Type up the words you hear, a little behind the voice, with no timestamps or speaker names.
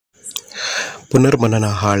ಪುನರ್ಮನನ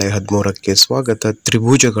ಹಾಳೆ 13ಕ್ಕೆ ಸ್ವಾಗತ.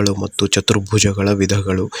 ತ್ರಿಭುಜಗಳು ಮತ್ತು ಚತುರ್ಭುಜಗಳ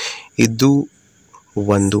ವಿಧಗಳು. ಇದು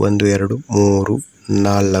 1 1 2 3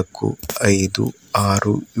 4 5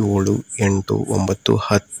 6 7 8 9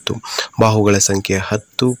 10 ಬಾಹುಗಳ ಸಂಖ್ಯೆ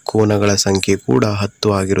 10, ಕೋನಗಳ ಸಂಖ್ಯೆ ಕೂಡ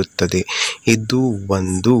 10 ಆಗಿರುತ್ತದೆ. ಇದು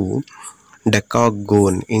ಒಂದು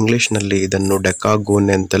ಡೆಕಾಗೋನ್. ಇಂಗ್ಲಿಷ್ನಲ್ಲಿ ಇದನ್ನು ಡೆಕಾಗೋನ್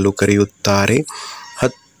ಎಂತಲೂ ಕರೆಯುತ್ತಾರೆ.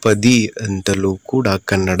 ಹತ್ಪದಿ ಅಂತಲೂ ಕೂಡ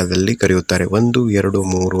ಕನ್ನಡದಲ್ಲಿ ಕರೆಯುತ್ತಾರೆ. 1 2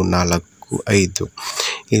 3 4 5.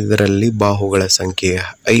 ಇದರಲ್ಲಿ ಬಾಹುಗಳ ಸಂಖ್ಯೆ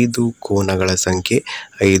 5, ಕೋನಗಳ ಸಂಖ್ಯೆ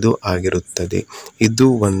 5 ಆಗಿರುತ್ತದೆ. ಇದು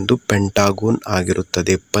ಒಂದು ಪೆಂಟಾಗೋನ್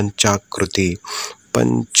ಆಗಿರುತ್ತದೆ. ಪಂಚಾಕೃತಿ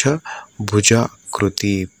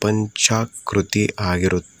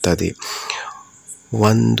ಆಗಿರುತ್ತದೆ.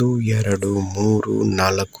 1 2 3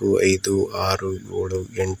 4 5 6 7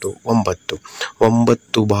 8 9.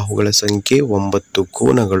 9 ಬಾಹುಗಳ ಸಂಖ್ಯೆ, 9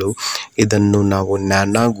 ಕೋನಗಳು. ಇದನ್ನು ನಾವು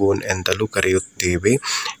ನ್ಯಾನಾಗೋನ್ ಎಂತಲೂ ಕರೆಯುತ್ತೇವೆ.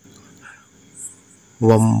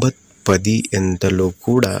 9 ಪದಿ ಎಂತಲೂ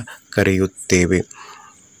ಕೂಡ ಕರೆಯುತ್ತೇವೆ.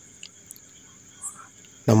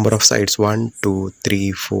 Number of sides 1 2 3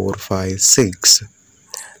 4 5 6.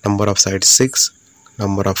 Number of sides 6.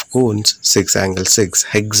 Number of cones 6 angle 6.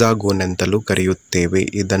 ಹೆಕ್ಸಾಗೋನ್ ಎಂತಲೂ ಕರೆಯುತ್ತೇವೆ.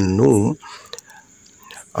 ಇದನ್ನು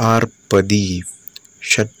ಆರ್ಪದಿ,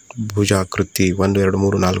 ಷಟ್ಭುಜಾಕೃತಿ. 1 2 3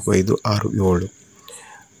 4 5 6 7.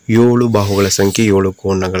 7 ಬಾಹುಗಳ ಸಂಖ್ಯೆ, 7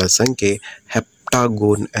 ಕೋನಗಳ ಸಂಖ್ಯೆ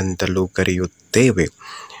ಹೆಪ್ಟಾಗೋನ್ ಎಂತಲೂ ಕರೆಯುತ್ತೇವೆ.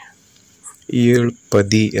 7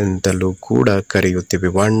 ಪದಿ ಎಂತಲೂ ಕೂಡ ಕರೆಯುತ್ತೇವೆ.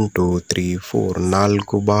 1 2 3 4.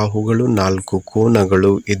 4 ಬಾಹುಗಳು, 4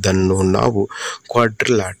 ಕೋನಗಳು. ಇದನ್ನು ನಾವು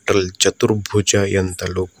ಕ್ವಾಡ್ರಿಲ್ಯಾಟ್ರಲ್, ಚತುರ್ಭುಜ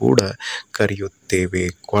ಎಂತಲೂ ಕೂಡ ಕರೆಯುತ್ತೇವೆ.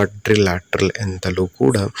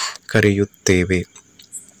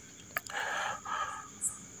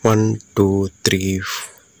 1 2 3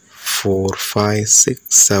 4 5 6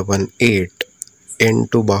 7 8.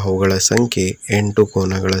 8 ಬಾಹುಗಳ ಸಂಖ್ಯೆ, 8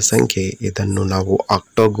 ಕೋನಗಳ ಸಂಖ್ಯೆ. ಇದನ್ನು ನಾವು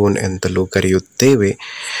ಆಕ್ಟಾಗೋನ್ ಎಂತಲೂ ಕರೆಯುತ್ತೇವೆ.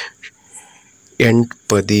 8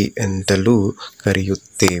 ಪದಿ ಎಂತಲೂ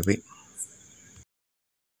ಕರೆಯುತ್ತೇವೆ.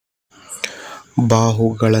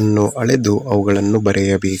 ಬಾಹುಗಳನ್ನು ಅಳೆದು ಅವುಗಳನ್ನು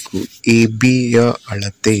ಬರೆಯಬೇಕು. AB ಯ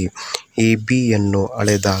ಅಳತೆ. AB ಯನ್ನು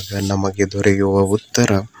ಅಳೆದಾಗ ನಮಗೆ ದೊರೆಯುವ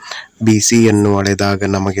ಉತ್ತರ, BC ಯನ್ನು ಅಳೆದಾಗ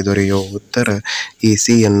ನಮಗೆ ದೊರೆಯುವ ಉತ್ತರ, AC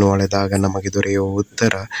ಯನ್ನು ಅಳೆದಾಗ ನಮಗೆ ದೊರೆಯುವ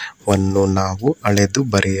ಉತ್ತರವನ್ನು ನಾವು ಅಳೆದು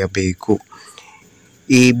ಬರೆಯಬೇಕು.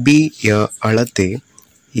 AB ಯ ಅಳತೆ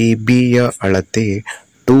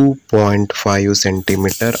 2.5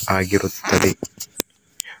 ಸೆಂಟಿಮೀಟರ್ ಆಗಿರುತ್ತದೆ.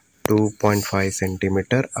 2.5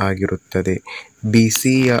 ಸೆಂಟಿಮೀಟರ್ ಆಗಿರುತ್ತದೆ. BC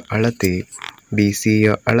ಯ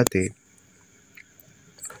ಅಳತೆ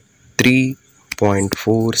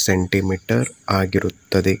 3.4 ಸೆಂಟಿಮೀಟರ್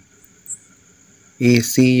ಆಗಿರುತ್ತದೆ.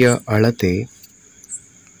 AC ಯ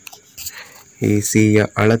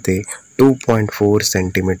ಅಳತೆ 2.4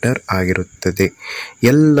 ಸೆಂಟಿಮೀಟರ್ ಆಗಿರುತ್ತದೆ.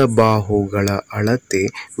 ಎಲ್ಲ ಬಾಹುಗಳ ಅಳತೆ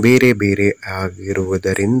ಬೇರೆ ಬೇರೆ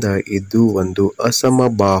ಆಗಿರುವುದರಿಂದ ಇದು ಒಂದು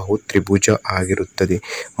ಅಸಮಬಾಹು ತ್ರಿಭುಜ ಆಗಿರುತ್ತದೆ.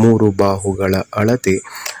 3 ಬಾಹುಗಳ ಅಳತೆ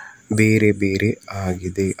ಬೇರೆ ಬೇರೆ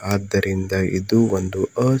ಆಗಿದೆ. ಆದ್ದರಿಂದ ಇದು ಒಂದು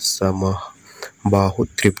ಅಸಮಬಾಹು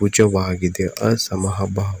ತ್ರಿಭುಜ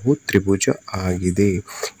ಆಗಿದೆ.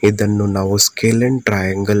 ಇದನ್ನು ನಾವು ಸ್ಕೇಲನ್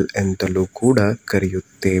ಟ್ರಯಾಂಗಲ್ ಎಂತಲೂ ಕೂಡ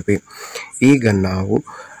ಕರೆಯುತ್ತೇವೆ. ಈಗ ನಾವು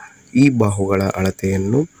ಈ ಬಾಹುಗಳ ಅಳತೆ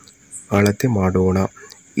ಮಾಡೋಣ.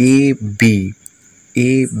 AB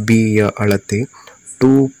ಯ ಅಳತೆ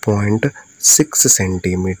 2.6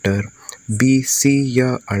 ಸೆಂಟಿಮೀಟರ್. BC ಯ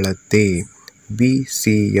ಅಳತೆ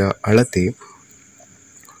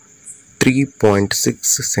 3.6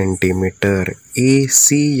 ಸೆಂಟಿಮೀಟರ್. AC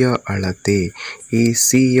ಯ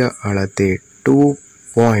ಅಳತೆ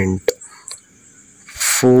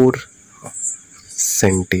 2.4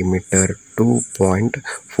 centimetre.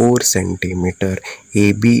 2.4 centimeter.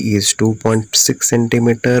 AB is 2.6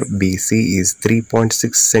 centimeter. BC is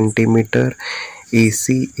 3.6 centimeter. AC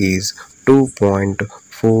is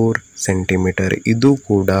 2.4 centimeter. ಇದು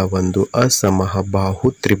ಕೂಡ ಒಂದು ಅಸಮಬಾಹು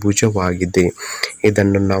ತ್ರಿಭುಜವಾಗಿದೆ.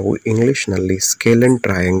 ಇದನ್ನು ನಾವು ಇಂಗ್ಲಿಷ್ನಲ್ಲಿ ಸ್ಕೇಲನ್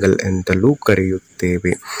ಟ್ರಯಾಂಗಲ್ ಎಂತಲೂ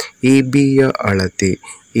ಕರೆಯುತ್ತೇವೆ. AB ಯ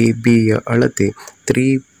ಅಳತೆ 3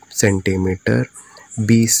 ಸೆಂಟಿಮೀಟರ್.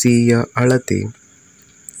 BC ಯ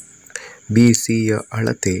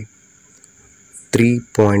ಅಳತೆ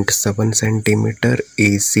 3.7 ಸೆಂಟಿಮೀಟರ್.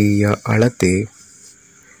 AC ಯ ಅಳತೆ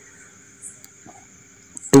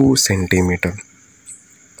 2 ಸೆಂಟಿಮೀಟರ್.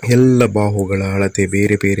 ಎಲ್ಲ ಬಾಹುಗಳ ಅಳತೆ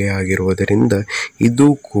ಬೇರೆ ಬೇರೆ ಆಗಿರುವುದರಿಂದ ಇದು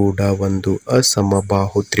ಕೂಡ ಒಂದು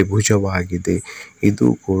ಅಸಮಬಾಹು ತ್ರಿಭುಜವಾಗಿದೆ.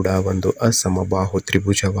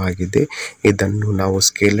 ಇದನ್ನು ನಾವು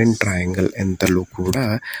ಸ್ಕೇಲನ್ ಟ್ರಯಾಂಗಲ್ ಎಂತಲೂ ಕೂಡ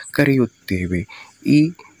ಕರೆಯುತ್ತೇವೆ. ಈ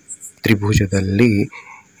ತ್ರಿಭುಜದಲ್ಲಿ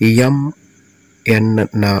MN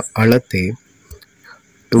ನ ಅಳತೆ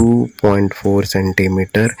 2.4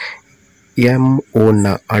 ಸೆಂಟಿಮೀಟರ್. MOನ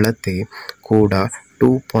ಅಳತೆ ಕೂಡ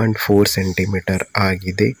 2.4 ಸೆಂಟಿಮೀಟರ್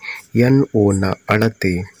ಆಗಿದೆ. NOನ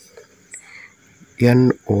ಅಳತೆ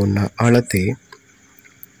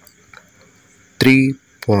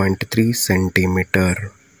 3.3 centimetre.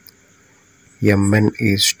 MN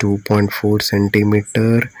is 2.4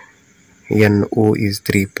 centimeter, NO is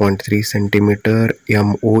 3.3 centimeter,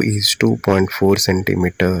 MO is 2.4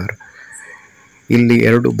 centimeter. ಇಲ್ಲಿ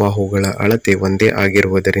ಎರಡು ಬಾಹುಗಳ ಅಳತೆ ಒಂದೇ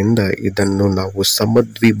ಆಗಿರುವುದರಿಂದ ಇದನ್ನು ನಾವು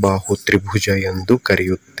ಸಮದ್ವಿಬಾಹು ತ್ರಿಭುಜ ಎಂದು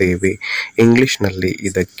ಕರೆಯುತ್ತೇವೆ. ಇಂಗ್ಲಿಷ್ನಲ್ಲಿ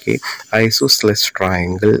ಇದಕ್ಕೆ ಐಸೋಸ್ಲೆಸ್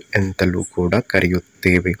ಟ್ರಯಾಂಗಲ್ ಎಂತಲೂ ಕೂಡ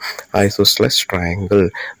ಕರೆಯುತ್ತೇವೆ. ಐಸೋಸ್ಲೆಸ್ triangle.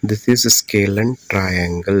 This is ಸ್ಕೇಲನ್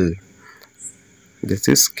triangle.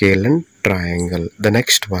 The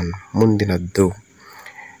next one, ಮುಂದಿನದ್ದು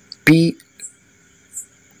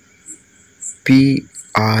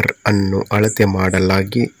PR ಅನ್ನು ಅಳತೆ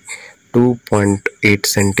ಮಾಡಲಾಗಿ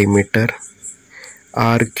 2.8 ಸೆಂಟಿಮೀಟರ್.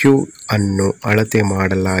 RQ ಅನ್ನು ಅಳತೆ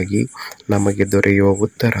ಮಾಡಲಾಗಿ ನಮಗೆ ದೊರೆಯುವ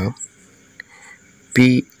ಉತ್ತರ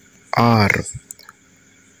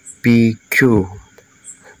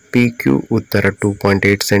PQ ಉತ್ತರ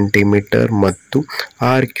 2.8 ಸೆಂಟಿಮೀಟರ್ ಮತ್ತು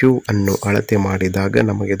RQ ಅನ್ನು ಅಳತೆ ಮಾಡಿದಾಗ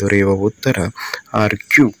ನಮಗೆ ದೊರೆಯುವ ಉತ್ತರ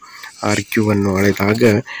RQ ಅನ್ನು ಅಳೆದಾಗ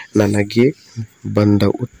ನನಗೆ ಬಂದ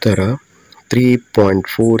ಉತ್ತರ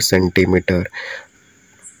 3.4 centimetre.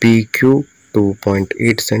 PQ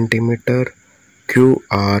 2.8 centimetre,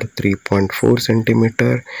 QR 3.4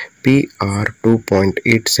 centimetre, PR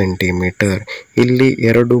 2.8 centimetre. ಇಲ್ಲಿ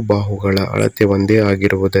ಎರಡು ಬಾಹುಗಳ ಅಳತೆ ಒಂದೇ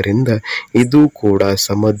ಆಗಿರುವುದರಿಂದ ಇದು ಕೂಡ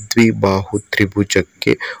ಸಮದ್ವಿಬಾಹು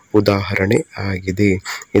ತ್ರಿಭುಜಕ್ಕೆ ಉದಾಹರಣೆ ಆಗಿದೆ.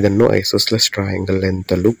 ಇದನ್ನು ಐಸೋಸ್ಲೆಸ್ ಟ್ರಯಾಂಗಲ್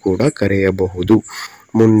ಎಂತಲೂ ಕೂಡ ಕರೆಯಬಹುದು.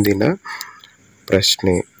 ಮುಂದಿನ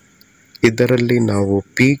ಪ್ರಶ್ನೆ. ಇದರಲ್ಲಿ ನಾವು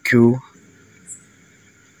PQ,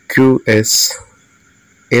 QS,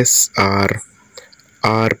 SR,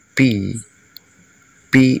 RP,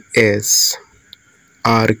 PS,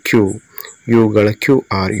 RQ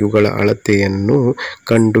ಇವುಗಳ ಅಳತೆಯನ್ನು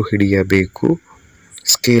ಕಂಡುಹಿಡಿಯಬೇಕು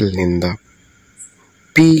ಸ್ಕೇಲ್ನಿಂದ.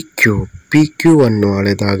 PQ ಅನ್ನು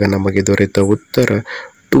ಅಳೆದಾಗ ನಮಗೆ ದೊರೆತ ಉತ್ತರ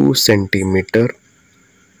 2 ಸೆಂಟಿಮೀಟರ್.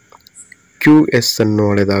 QS ಅನ್ನು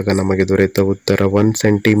ಅಳೆದಾಗ ನಮಗೆ ದೊರೆತ ಉತ್ತರ 1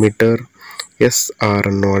 ಸೆಂಟಿಮೀಟರ್. SR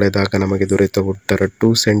ಅನ್ನು ಅಳೆದಾಗ ನಮಗೆ ದೊರೆತ ಉತ್ತರ 2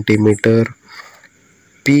 ಸೆಂಟಿಮೀಟರ್.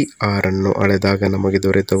 PR ಅನ್ನು ಅಳೆದಾಗ ನಮಗೆ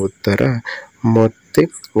ದೊರೆತ ಉತ್ತರ ಮತ್ತೆ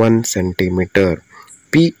 1 ಸೆಂಟಿಮೀಟರ್.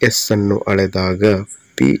 PS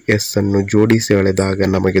ಅನ್ನು ಜೋಡಿಸಿ ಅಳೆದಾಗ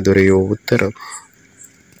ನಮಗೆ ದೊರೆಯುವ ಉತ್ತರ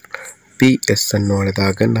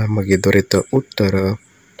ಉತ್ತರ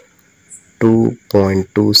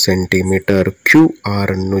 2.2 ಸೆಂಟಿಮೀಟರ್. QR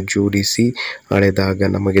ಅನ್ನು ಜೋಡಿಸಿ ಅಳೆದಾಗ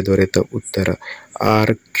ನಮಗೆ ದೊರೆತ ಉತ್ತರ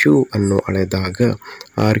RQ ಅನ್ನು ಅಳೆದಾಗ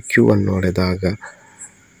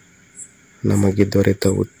ನಮಗೆ ದೊರೆತ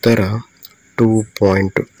ಉತ್ತರ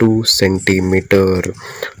 2.2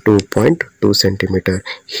 ಸೆಂಟಿಮೀಟರ್.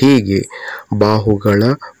 ಹೀಗೆ ಬಾಹುಗಳ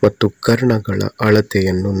ಮತ್ತು ಕರ್ಣಗಳ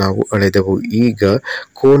ಅಳತೆಯನ್ನು ನಾವು ಅಳೆದೆವು. ಈಗ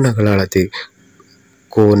ಕೋನಗಳ ಅಳತೆ.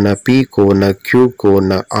 ಕೋನ P, ಕೋನ Q,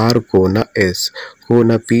 ಕೋನ R, ಕೋನ S.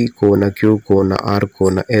 ಕೋನ P, ಕೋನ Q, ಕೋನ R,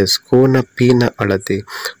 ಕೋನ S. ಕೋನ P ನ ಅಳತೆ.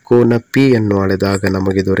 ಕೋನ P ಅನ್ನು ಅಳೆದಾಗ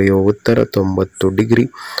ನಮಗೆ ದೊರೆಯುವ ಉತ್ತರ 90 ಡಿಗ್ರಿ.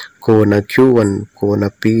 ಕೋನ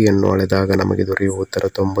P ಅನ್ನು ಅಳೆದಾಗ ನಮಗೆ ದೊರೆಯುವ ಉತ್ತರ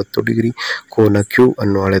 90 ಡಿಗ್ರಿ. ಕೋನ Q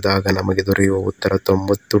ಅನ್ನು ಅಳೆದಾಗ ನಮಗೆ ದೊರೆಯುವ ಉತ್ತರ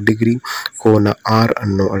 90 ಡಿಗ್ರಿ. ಕೋನ R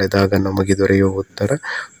ಅನ್ನು ಅಳೆದಾಗ ನಮಗೆ ದೊರೆಯುವ ಉತ್ತರ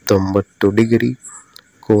 90 ಡಿಗ್ರಿ.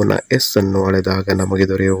 ಕೋನ S ಅನ್ನು ಅಳೆದಾಗ ನಮಗೆ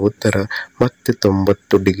ದೊರೆಯುವ ಉತ್ತರ ಮತ್ತೆ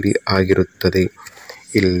 90 ಡಿಗ್ರಿ ಆಗಿರುತ್ತದೆ.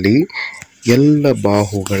 ಇಲ್ಲಿ ಎಲ್ಲ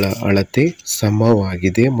ಬಾಹುಗಳ ಅಳತೆ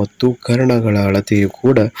ಸಮವಾಗಿದೆ ಮತ್ತು ಕರ್ಣಗಳ ಅಳತೆಯು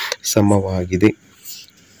ಕೂಡ ಸಮವಾಗಿದೆ.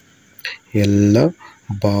 ಎಲ್ಲ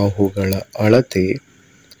ಬಾಹುಗಳು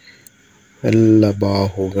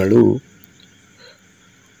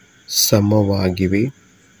ಸಮನಾಗಿವೆ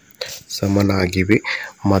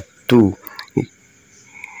ಮತ್ತು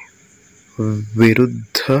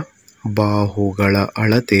ವಿರುದ್ಧ ಬಾಹುಗಳ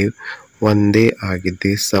ಅಳತೆ ಒಂದೇ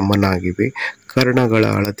ಆಗಿದೆ, ಸಮನಾಗಿವೆ. ಕರ್ಣಗಳ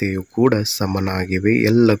ಅಳತೆಯು ಕೂಡ ಸಮನಾಗಿವೆ.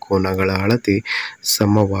 ಎಲ್ಲ ಕೋನಗಳ ಅಳತೆ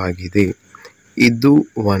ಸಮವಾಗಿದೆ. ಇದು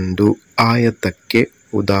ಒಂದು ಆಯತಕ್ಕೆ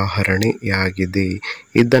ಉದಾಹರಣೆಯಾಗಿದೆ.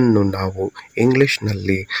 ಇದನ್ನು ನಾವು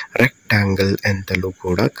ಇಂಗ್ಲಿಷ್ನಲ್ಲಿ ರೆಕ್ಟ್ಯಾಂಗಲ್ ಎಂತಲೂ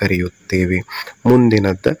ಕೂಡ ಕರೆಯುತ್ತೇವೆ.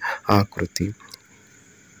 ಮುಂದಿನದ ಆಕೃತಿ.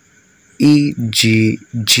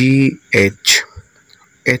 EGH,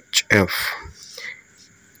 HF,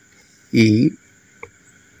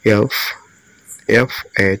 EF,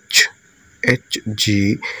 FH, HG,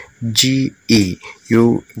 GE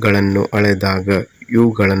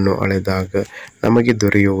ಇವುಗಳನ್ನು ಅಳೆದಾಗ ನಮಗೆ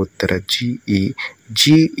ದೊರೆಯುವ ಉತ್ತರ GE.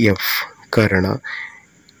 GF ಕರ್ಣ.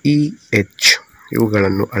 EH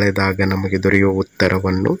ಇವುಗಳನ್ನು ಅಳೆದಾಗ ನಮಗೆ ದೊರೆಯುವ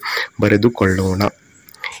ಉತ್ತರವನ್ನು ಬರೆದುಕೊಳ್ಳೋಣ.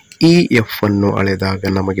 ಈ ಎಫ್ ಅನ್ನು ಅಳೆದಾಗ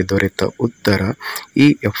ನಮಗೆ ದೊರೆತ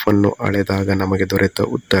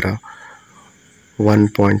ಉತ್ತರ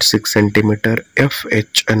 1.6 ಸೆಂಟಿಮೀಟರ್. ಎಫ್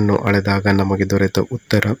ಎಚ್ ಅನ್ನು ಅಳೆದಾಗ ನಮಗೆ ದೊರೆತ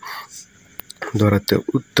ಉತ್ತರ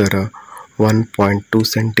 1.2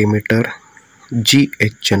 ಸೆಂಟಿಮೀಟರ್. ಜಿ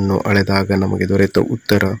ಎಚ್ ಅನ್ನು ಅಳೆದಾಗ ನಮಗೆ ದೊರೆತ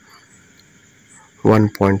ಉತ್ತರ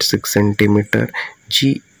 1.6 ಸೆಂಟಿಮೀಟರ್. ಜಿ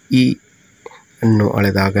ಇ ಅನ್ನು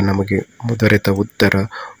ಅಳೆದಾಗ ನಮಗೆ ದೊರೆತ ಉತ್ತರ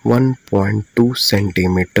 1.2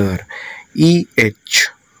 ಸೆಂಟಿಮೀಟರ್.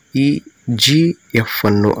 ಜಿ ಎಫ್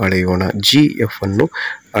ಅನ್ನು ಅಳೆಯೋಣ. ಜಿ ಎಫ್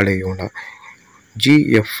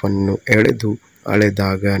ಅನ್ನು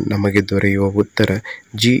ಅಳೆದಾಗ ನಮಗೆ ದೊರೆಯುವ ಉತ್ತರ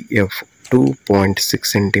G F 2.6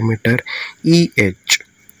 centimetre. E H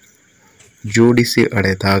ಜೋಡಿಸಿ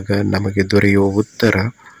ಅಳೆದಾಗ ನಮಗೆ ದೊರೆಯುವ ಉತ್ತರ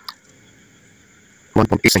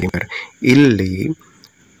 1.8 ಸೆಂಟಿಮೀಟರ್. ಇಲ್ಲಿ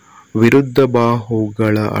ವಿರುದ್ಧ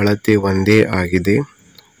ಬಾಹುಗಳ ಅಳತೆ ಒಂದೇ ಆಗಿದೆ,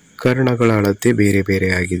 ಕರ್ಣಗಳ ಅಳತೆ ಬೇರೆ ಬೇರೆ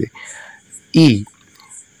ಆಗಿದೆ. ಈ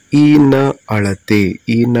ಅಳತೆ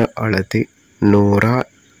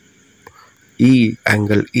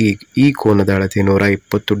ಈ ಕೋನದ ಅಳತೆ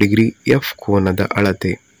 120 ಡಿಗ್ರಿ. ಎಫ್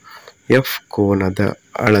ಕೋನದ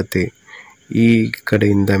ಅಳತೆ ಈ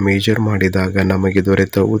ಕಡೆಯಿಂದ ಮೆಜರ್ ಮಾಡಿದಾಗ ನಮಗೆ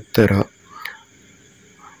ದೊರೆತ ಉತ್ತರ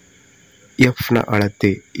ಎಫ್ನ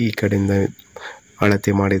ಅಳತೆ ಈ ಕಡೆಯಿಂದ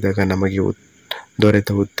ಅಳತೆ ಮಾಡಿದಾಗ ನಮಗೆ ದೊರೆತ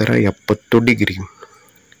ಉತ್ತರ 70 ಡಿಗ್ರಿ.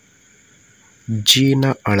 ಜಿನ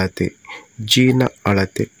ಅಳತೆ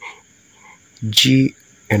ಜಿ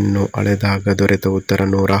ಅನ್ನು ಅಳೆದಾಗ ದೊರೆತ ಉತ್ತರ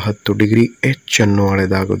 110 ಡಿಗ್ರಿ. ಎಚ್ ಅನ್ನು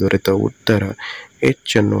ಅಳೆದಾಗ ದೊರೆತ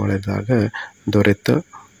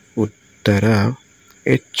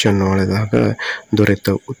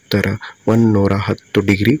ಉತ್ತರ 110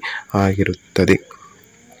 ಡಿಗ್ರಿ ಆಗಿರುತ್ತದೆ.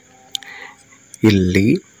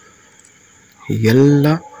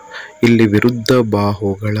 ಇಲ್ಲಿ ವಿರುದ್ಧ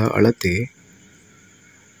ಬಾಹುಗಳ ಅಳತೆ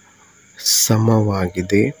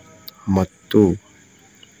ಸಮವಾಗಿದೆ ಮತ್ತು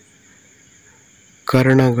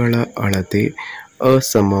ಕರ್ಣಗಳ ಅಳತೆ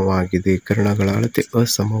ಅಸಮವಾಗಿದೆ.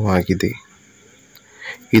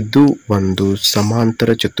 ಇದು ಒಂದು ಸಮಾಂತರ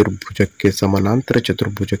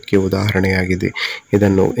ಚತುರ್ಭುಜಕ್ಕೆ ಉದಾಹರಣೆಯಾಗಿದೆ.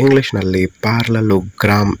 ಇದನ್ನು ಇಂಗ್ಲಿಷ್ನಲ್ಲಿ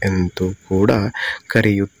ಪ್ಯಾರಲಲೋಗ್ರಾಮ್ ಎಂದು ಕೂಡ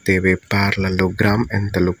ಕರೆಯುತ್ತೇವೆ.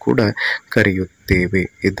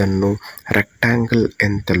 ಇದನ್ನು ರೆಕ್ಟಾಂಗಲ್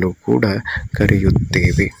ಎಂತಲೂ ಕೂಡ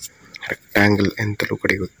ಕರೆಯುತ್ತೇವೆ.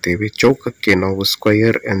 ಚೌಕಕ್ಕೆ ನಾವು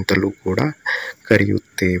ಸ್ಕ್ವಯರ್ ಎಂತಲೂ ಕೂಡ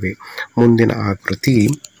ಕರೆಯುತ್ತೇವೆ. ಮುಂದಿನ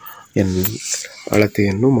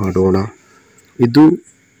ಅಳತೆಯನ್ನು ಮಾಡೋಣ. ಇದು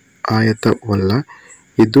ಆಯತವಲ್ಲ,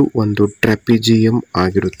 ಇದು ಒಂದು ಟ್ರೆಪೆಜಿಯಂ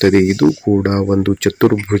ಆಗಿರುತ್ತದೆ. ಇದು ಕೂಡ ಒಂದು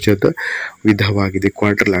ಚತುರ್ಭುಜದ ವಿಧವಾಗಿದೆ.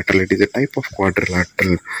 ಕ್ವಾಡ್ರಿಲ್ಯಾಟರಲ್. It is A type of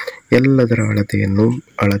ಕ್ವಾಡ್ರಿಲ್ಯಾಟರಲ್. ಎಲ್ಲದರ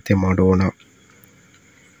ಅಳತೆ ಮಾಡೋಣ.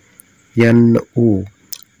 NO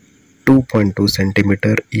 2.2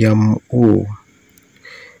 centimetre. MO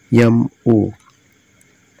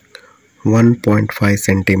 1.5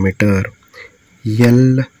 centimetre.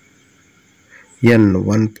 LN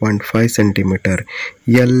 1.5 centimetre.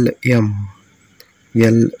 LM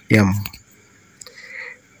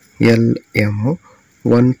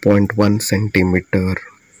 1.1 centimetre.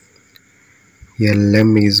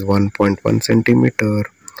 LM is 1.1 centimeter.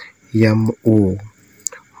 MO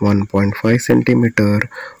 1.5 centimeter.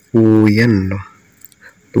 ON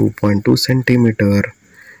 2.2 centimeter.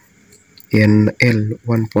 NL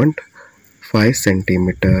 1.5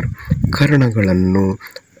 centimetre. ಕರ್ಣಗಳನ್ನು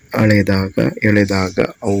ಎಳೆದಾಗ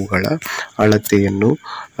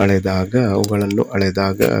ಅವುಗಳನ್ನು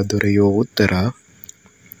ಅಳೆದಾಗ ದೊರೆಯುವ ಉತ್ತರ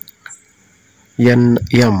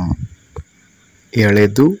NM.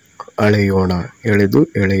 ಎಳೆದು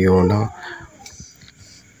ಎಳೆಯೋಣ.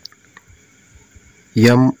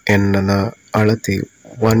 MN ನ ಅಳತೆ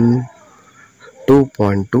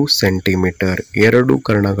 2.2 ಸೆಂಟಿಮೀಟರ್. ಎರಡು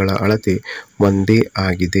ಕರ್ಣಗಳ ಅಳತೆ ಒಂದೇ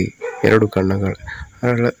ಆಗಿದೆ.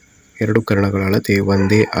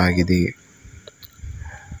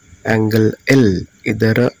 Angle L.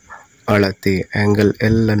 ಇದರ ಅಳತೆ ಆಂಗಲ್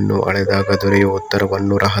L ಅನ್ನು ಅಳೆದಾಗ ದೊರೆಯುವ ಉತ್ತರ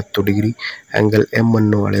 110 ಡಿಗ್ರಿ. ಆಂಗಲ್ M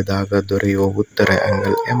ಅನ್ನು ಅಳೆದಾಗ ದೊರೆಯುವ ಉತ್ತರ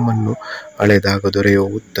angle M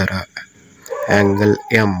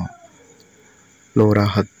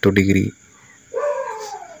 110 degree.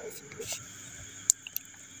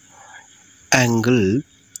 Angle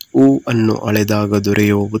O ಅನ್ನು ಅಳೆದಾಗ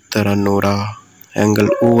ದೊರೆಯುವ ಉತ್ತರ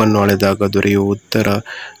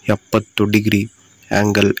 70 ಡಿಗ್ರಿ.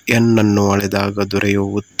 ಆಂಗಲ್ N ಅನ್ನು ಅಳೆದಾಗ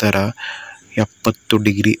ದೊರೆಯುವ ಉತ್ತರ 70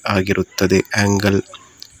 ಡಿಗ್ರಿ ಆಗಿರುತ್ತದೆ.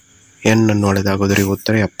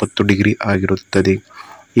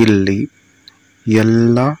 ಇಲ್ಲಿ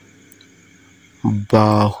ಎಲ್ಲ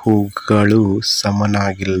ಬಾಹುಗಳು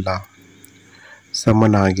ಸಮನಾಗಿಲ್ಲ,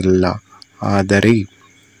 ಆದರೆ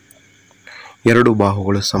ಎರಡು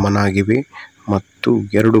ಬಾಹುಗಳು ಸಮನಾಗಿವೆ ಮತ್ತು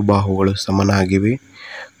ಎರಡು ಬಾಹುಗಳು ಸಮನಾಗಿವೆ.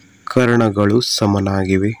 ಕರ್ಣಗಳು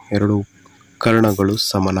ಸಮನಾಗಿವೆ. ಎರಡು ಕರ್ಣಗಳು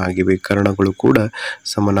ಸಮನಾಗಿವೆ. ಕರ್ಣಗಳು ಕೂಡ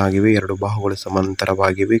ಸಮನಾಗಿವೆ. ಎರಡು ಬಾಹುಗಳು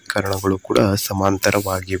ಸಮಾಂತರವಾಗಿವೆ. ಕರ್ಣಗಳು ಕೂಡ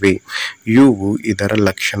ಸಮಾಂತರವಾಗಿವೆ. ಇವು ಇದರ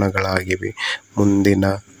ಲಕ್ಷಣಗಳಾಗಿವೆ. ಮುಂದಿನ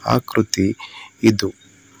ಆಕೃತಿ ಇದು.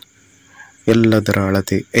 ಎಲ್ಲದರ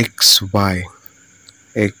ಅಳತೆ X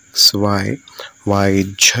Y, Y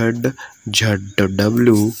Z, Z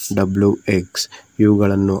W, W X.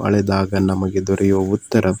 ಇವುಗಳನ್ನು ಅಳೆದಾಗ ನಮಗೆ ದೊರೆಯುವ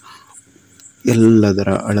ಉತ್ತರ, ಎಲ್ಲದರ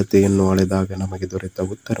ಅಳತೆಯನ್ನು ಅಳೆದಾಗ ನಮಗೆ ದೊರೆತ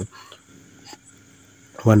ಉತ್ತರ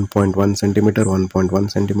 1.1 centimetre, 1.1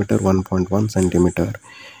 centimetre, 1.1 centimetre.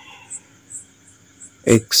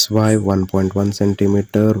 X Y 1.1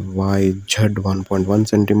 centimetre, Y Z 1.1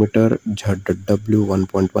 centimetre, Z W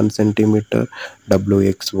 1.1 centimetre, W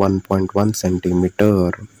X 1.1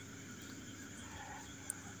 centimetre.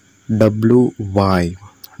 W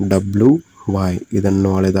Y ಇದನ್ನು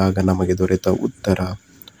ಅಳೆದಾಗ ನಮಗೆ ದೊರೆತ ಉತ್ತರ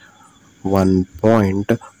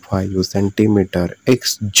 1.5 ಸೆಂಟಿಮೀಟರ್.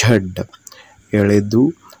 ಎಕ್ಸ್ ಝಡ್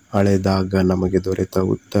ಅಳೆದಾಗ ನಮಗೆ ದೊರೆತ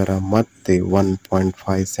ಉತ್ತರ ಮತ್ತೆ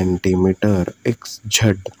 1.5 centimetre. X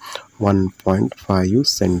Z 1.5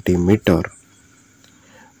 centimetre,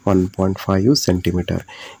 1.5 centimetre.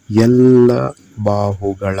 ಎಲ್ಲ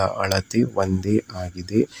ಬಾಹುಗಳ ಅಳತೆ ಒಂದೇ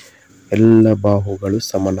ಆಗಿದೆ. ಎಲ್ಲ ಬಾಹುಗಳು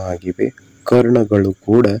ಸಮನಾಗಿವೆ. ಕರ್ಣಗಳು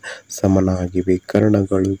ಕೂಡ ಸಮನಾಗಿವೆ.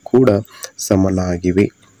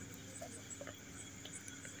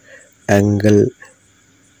 ಆಂಗಲ್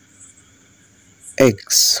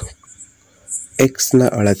ಎಕ್ಸ್ನ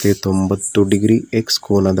ಅಳತೆ 90 ಡಿಗ್ರಿ. ಎಕ್ಸ್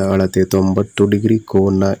ಕೋನದ ಅಳತೆ 90 ಡಿಗ್ರಿ.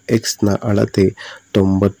 ಕೋನ ಎಕ್ಸ್ನ ಅಳತೆ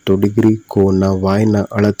 90 ಡಿಗ್ರಿ. ಕೋನ ವೈನ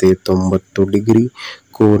ಅಳತೆ 90 ಡಿಗ್ರಿ.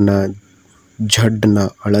 ಕೋನ ಝಡ್ನ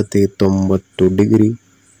ಅಳತೆ 90 ಡಿಗ್ರಿ.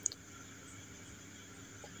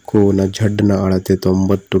 ಕೋನ ಝಡ್ನ ಅಳತೆ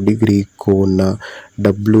 90 ಡಿಗ್ರಿ. ಕೋನ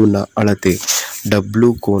ಡಬ್ಲ್ಯೂನ ಅಳತೆ, ಡಬ್ಲ್ಯೂ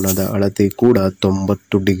ಕೋನದ ಅಳತೆ ಕೂಡ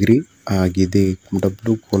 90 ಡಿಗ್ರಿ ಆಗಿದೆ.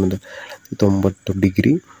 ಡಬ್ಲ್ಯೂ ಕೋನದ 90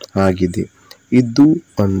 ಡಿಗ್ರಿ ಆಗಿದೆ. ಇದು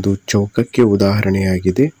ಒಂದು ಚೌಕಕ್ಕೆ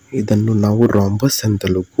ಉದಾಹರಣೆಯಾಗಿದೆ. ಇದನ್ನು ನಾವು ರಾಂಬಸ್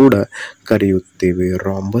ಎಂತಲೂ ಕೂಡ ಕರೆಯುತ್ತೇವೆ.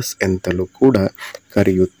 ರಾಂಬಸ್ ಎಂತಲೂ ಕೂಡ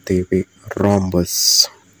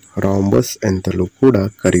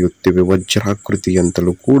ಕರೆಯುತ್ತೇವೆ. ವಜ್ರಾಕೃತಿ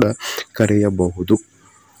ಅಂತಲೂ ಕೂಡ ಕರೆಯಬಹುದು.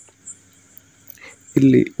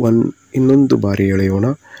 ಇಲ್ಲಿ ಇನ್ನೊಂದು ಬಾರಿ ಎಳೆಯೋಣ.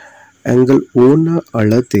 ಆಂಗಲ್ ಓನ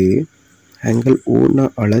ಅಳತೆ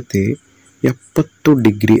 70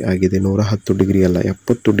 ಡಿಗ್ರಿ ಆಗಿದೆ. 110 ಡಿಗ್ರಿ ಅಲ್ಲ,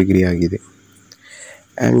 70 ಡಿಗ್ರಿ ಆಗಿದೆ.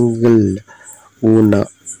 ಆಂಗಲ್ ಓನ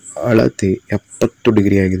ಅಳತೆ 70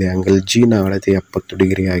 ಡಿಗ್ರಿ ಆಗಿದೆ. ಆಂಗಲ್ ಜಿನ ಅಳತೆ 70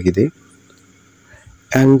 ಡಿಗ್ರಿ ಆಗಿದೆ.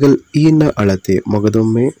 ಆಂಗಲ್ ಇನ ಅಳತೆ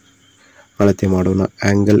ಮಗದೊಮ್ಮೆ ಅಳತೆ ಮಾಡೋಣ.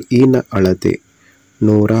 ಆಂಗಲ್ ಇನ ಅಳತೆ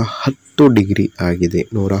 110 ಡಿಗ್ರಿ ಆಗಿದೆ.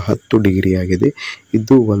 110 ಡಿಗ್ರಿ ಆಗಿದೆ.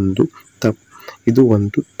 ಇದು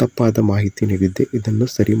ಒಂದು ತಪ್ಪಾದ ಮಾಹಿತಿ ನೀಡಿದ್ದೆ. ಇದನ್ನು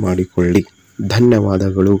ಸರಿ ಮಾಡಿಕೊಳ್ಳಿ.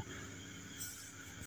 ಧನ್ಯವಾದಗಳು.